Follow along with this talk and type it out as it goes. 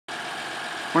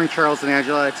Morning, Charles and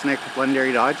Angela. It's Nick with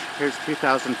Londonderry Dodge. Here's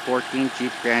 2014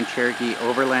 Jeep Grand Cherokee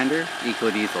Overlander Eco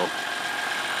Diesel.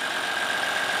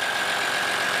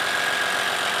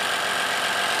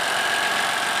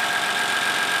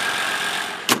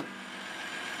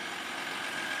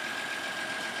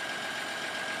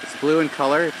 It's blue in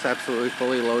color. It's absolutely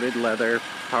fully loaded. Leather,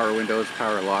 power windows,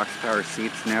 power locks, power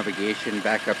seats, navigation,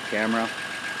 backup camera,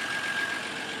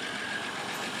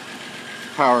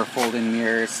 power fold-in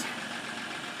mirrors,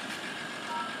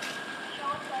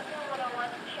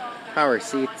 power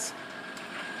seats,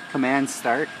 command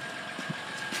start,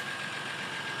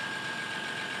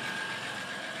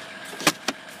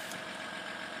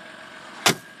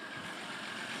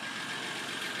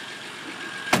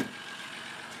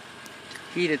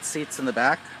 heated seats in the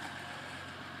back.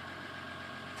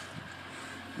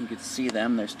 You can see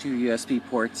them. There's two USB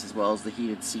ports as well as the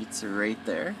heated seats are right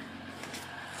there.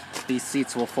 These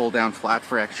seats will fold down flat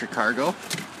for extra cargo.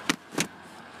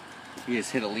 You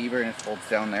just hit a lever and it folds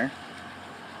down there.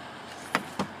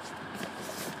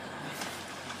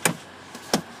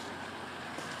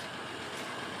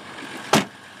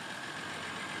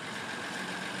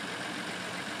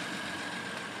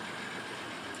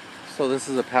 So this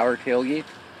is a power tailgate.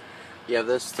 You have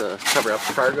this to cover up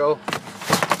cargo.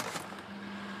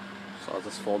 So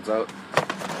this folds out.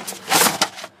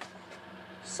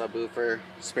 Subwoofer,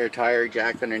 spare tire,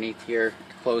 jack underneath here.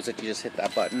 To close it, you just hit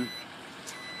that button.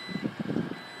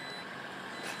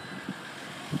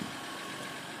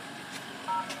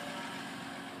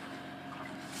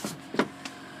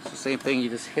 So same thing, you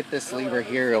just hit this lever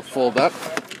here, it'll fold up.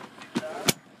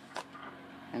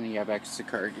 And then you have extra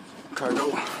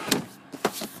cargo.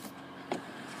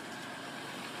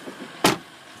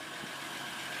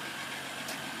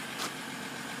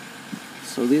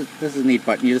 So this is a neat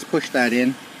button. You just push that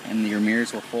in and your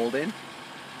mirrors will fold in.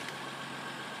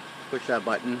 Push that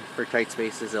button for tight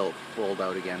spaces, it'll fold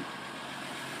out again.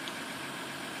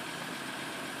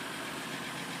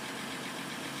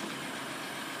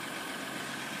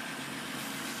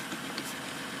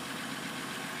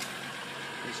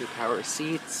 There's your power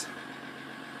seats.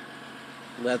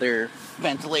 Leather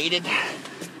ventilated.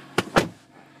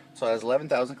 So it has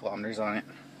 11,000 kilometers on it.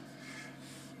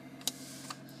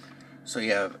 So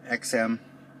you have XM,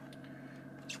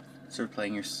 so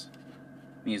playing your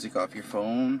music off your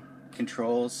phone,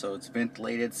 controls, so it's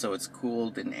ventilated, so it's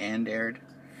cooled and aired,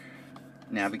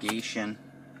 navigation,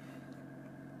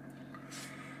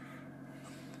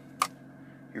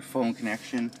 your phone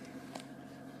connection,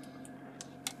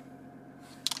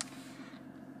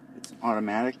 it's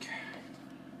automatic.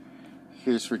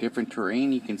 Here's for different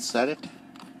terrain, you can set it,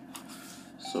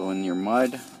 so in your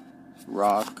mud,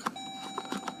 rock,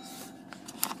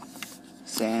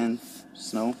 sand,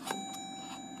 snow.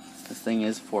 This thing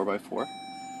is 4x4.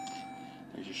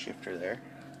 There's your shifter there.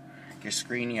 Your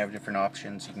screen, you have different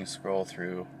options. You can scroll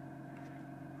through.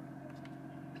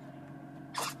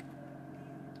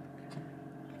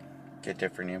 Get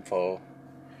different info.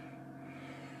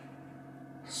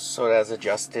 So it has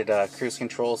adjusted cruise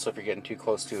control, so if you're getting too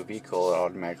close to a vehicle, it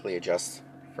automatically adjusts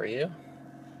for you.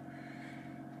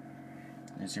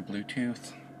 There's your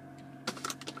Bluetooth.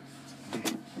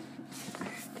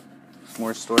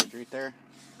 More storage right there.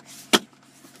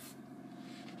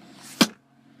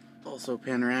 Also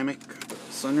panoramic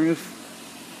sunroof.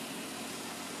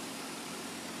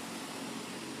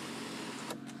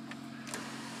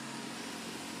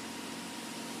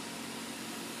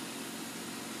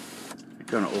 I'm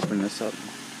gonna open this up.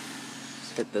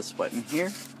 Just hit this button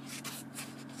here.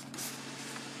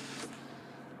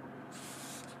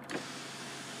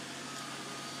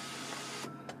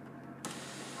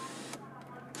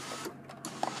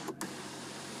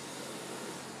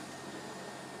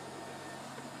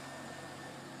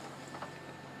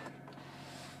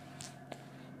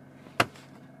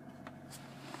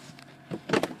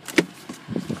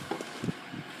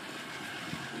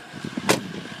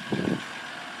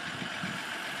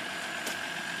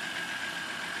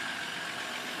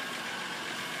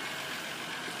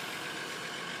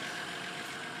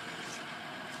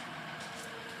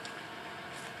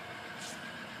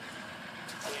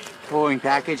 Towing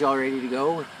package all ready to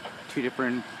go with two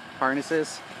different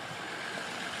harnesses.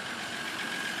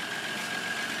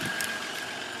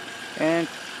 And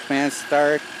command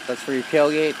start, that's for your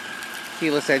tailgate.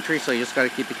 Keyless entry, so you just got to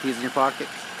keep the keys in your pocket.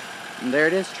 And there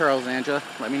it is, Charles and Angela.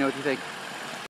 Let me know what you think.